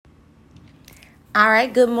All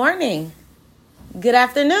right, good morning, good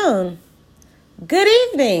afternoon, good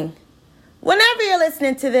evening. Whenever you're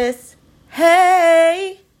listening to this,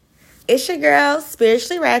 hey, it's your girl,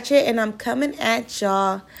 Spiritually Ratchet, and I'm coming at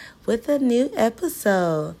y'all with a new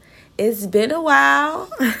episode. It's been a while.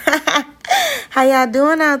 How y'all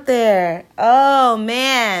doing out there? Oh,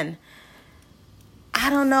 man. I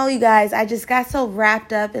don't know, you guys. I just got so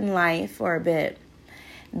wrapped up in life for a bit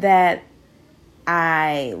that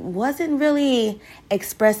I wasn't really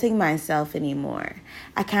expressing myself anymore.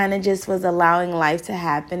 I kind of just was allowing life to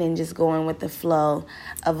happen and just going with the flow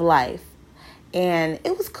of life. And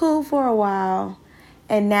it was cool for a while.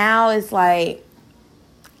 And now it's like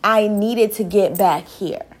I needed to get back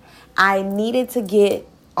here. I needed to get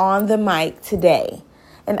on the mic today.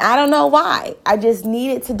 And I don't know why. I just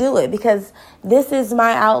needed to do it because this is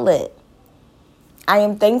my outlet. I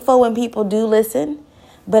am thankful when people do listen.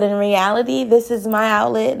 But in reality, this is my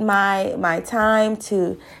outlet, my time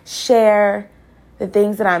to share the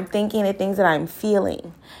things that I'm thinking, the things that I'm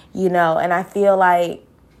feeling, and I feel like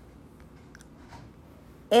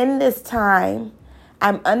in this time,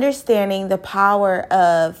 I'm understanding the power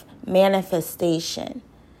of manifestation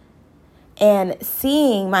and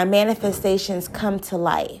seeing my manifestations come to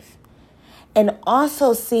life and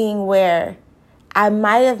also seeing where I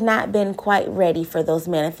might have not been quite ready for those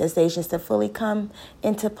manifestations to fully come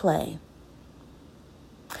into play.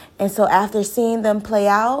 And so after seeing them play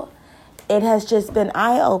out, it has just been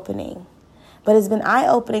eye-opening. But it's been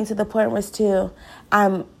eye-opening to the point where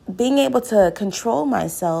I'm being able to control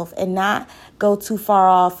myself and not go too far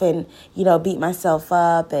off and, beat myself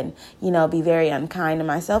up and, be very unkind to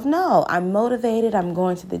myself. No, I'm motivated. I'm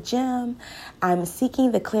going to the gym. I'm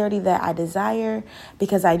seeking the clarity that I desire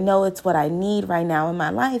because I know it's what I need right now in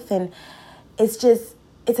my life. And it's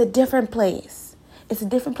a different place. It's a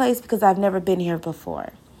different place because I've never been here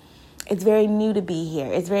before. It's very new to be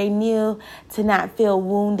here. It's very new to not feel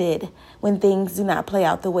wounded when things do not play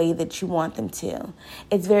out the way that you want them to.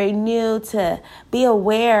 It's very new to be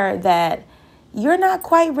aware that you're not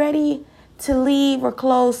quite ready to leave or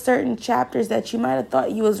close certain chapters that you might have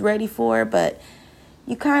thought you was ready for, but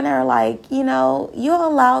you kind of are like, you'll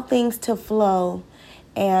allow things to flow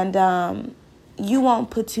and you won't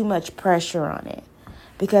put too much pressure on it.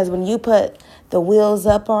 Because when you put the wheels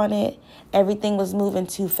up on it, everything was moving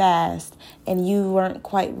too fast and you weren't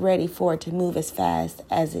quite ready for it to move as fast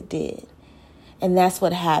as it did. And that's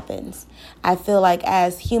what happens. I feel like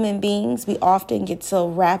as human beings, we often get so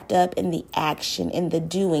wrapped up in the action, in the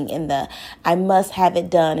doing, in the I must have it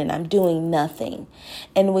done and I'm doing nothing.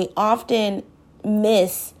 And we often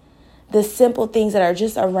miss the simple things that are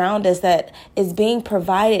just around us that is being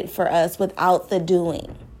provided for us without the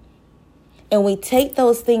doing. And we take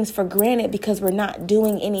those things for granted because we're not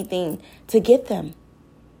doing anything to get them.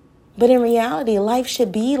 But in reality, life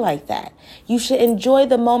should be like that. You should enjoy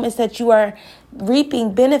the moments that you are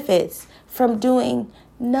reaping benefits from doing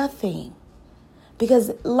nothing.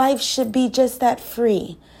 Because life should be just that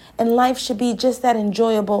free. And life should be just that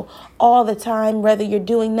enjoyable all the time, whether you're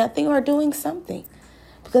doing nothing or doing something.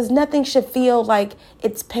 Because nothing should feel like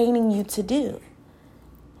it's paining you to do.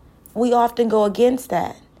 We often go against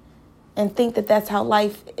that and think that that's how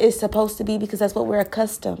life is supposed to be because that's what we're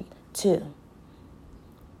accustomed to.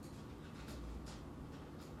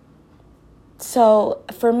 So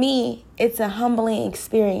for me, it's a humbling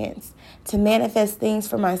experience to manifest things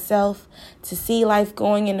for myself, to see life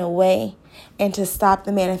going in a way, and to stop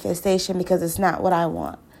the manifestation because it's not what I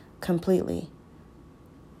want completely.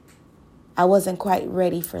 I wasn't quite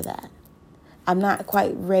ready for that. I'm not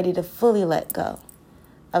quite ready to fully let go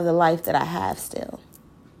of the life that I have still.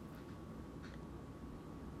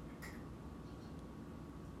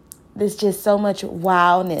 There's just so much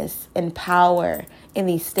wildness and power in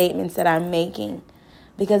these statements that I'm making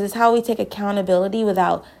because it's how we take accountability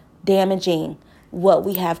without damaging what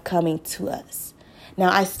we have coming to us. Now,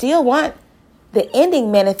 I still want the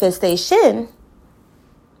ending manifestation.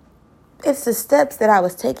 It's the steps that I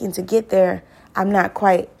was taking to get there I'm not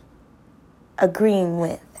quite agreeing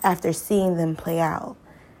with after seeing them play out.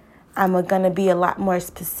 I'm going to be a lot more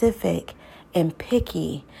specific and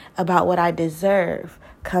picky about what I deserve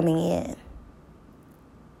coming in.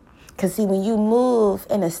 Because see, when you move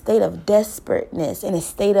in a state of desperateness, in a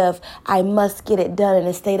state of I must get it done, in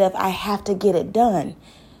a state of I have to get it done,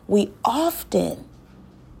 we often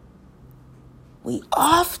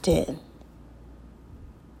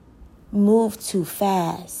move too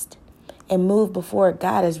fast and move before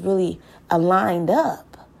God is really aligned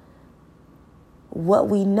up what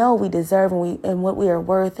we know we deserve and what we are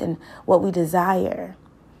worth and what we desire.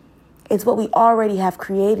 It's what we already have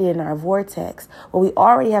created in our vortex, what we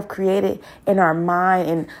already have created in our mind,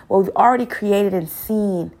 and what we've already created and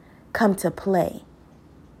seen come to play.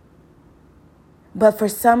 But for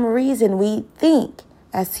some reason, we think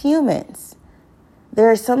as humans,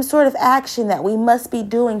 there is some sort of action that we must be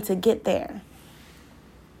doing to get there.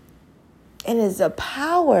 It is a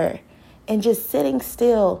power in just sitting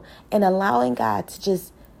still and allowing God to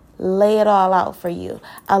just lay it all out for you,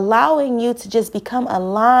 allowing you to just become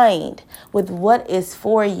aligned with what is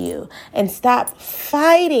for you and stop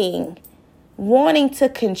fighting, wanting to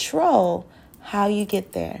control how you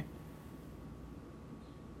get there.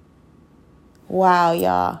 Wow,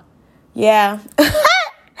 y'all. Yeah.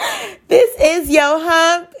 This is your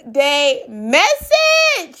hump day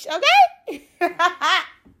message, okay?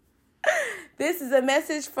 This is a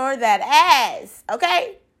message for that ass,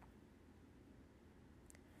 okay?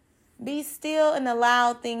 Be still and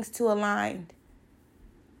allow things to align.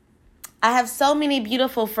 I have so many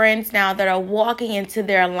beautiful friends now that are walking into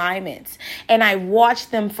their alignments, and I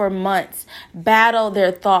watched them for months battle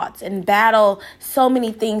their thoughts and battle so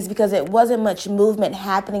many things because it wasn't much movement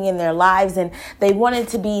happening in their lives, and they wanted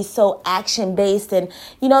to be so action-based, and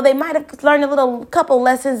they might have learned a couple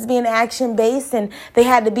lessons being action-based, and they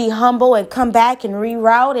had to be humble and come back and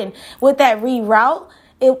reroute, and with that reroute,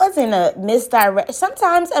 it wasn't a misdirection.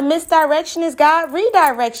 Sometimes a misdirection is God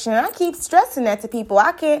redirection. I keep stressing that to people.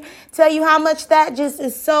 I can't tell you how much that just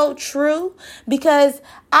is so true because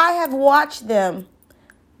I have watched them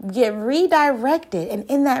get redirected. And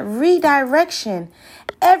in that redirection,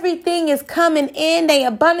 everything is coming in. Their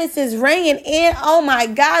abundance is ringing in. Oh my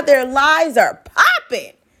God, their lives are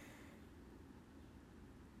popping.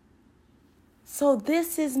 So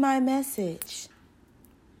this is my message.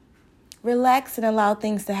 Relax and allow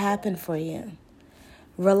things to happen for you.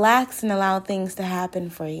 Relax and allow things to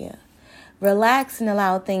happen for you. Relax and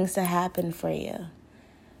allow things to happen for you.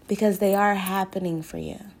 Because they are happening for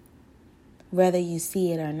you. Whether you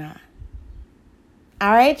see it or not.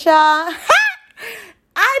 All right, y'all.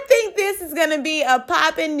 I think this is going to be a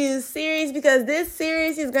poppin' new series because this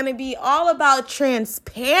series is going to be all about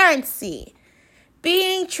transparency.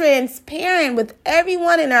 Being transparent with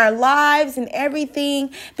everyone in our lives and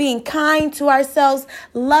everything, being kind to ourselves,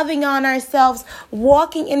 loving on ourselves,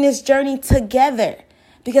 walking in this journey together.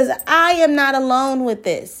 Because I am not alone with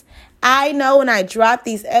this. I know when I drop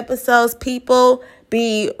these episodes, people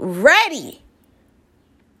be ready.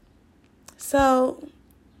 So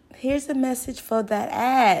here's a message for that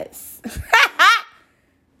ass.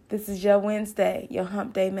 This is your Wednesday, your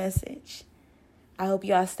hump day message. I hope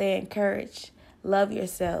y'all stay encouraged. Love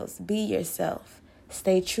yourselves. Be yourself.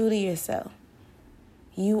 Stay true to yourself.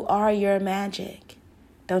 You are your magic.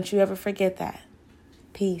 Don't you ever forget that.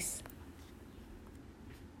 Peace.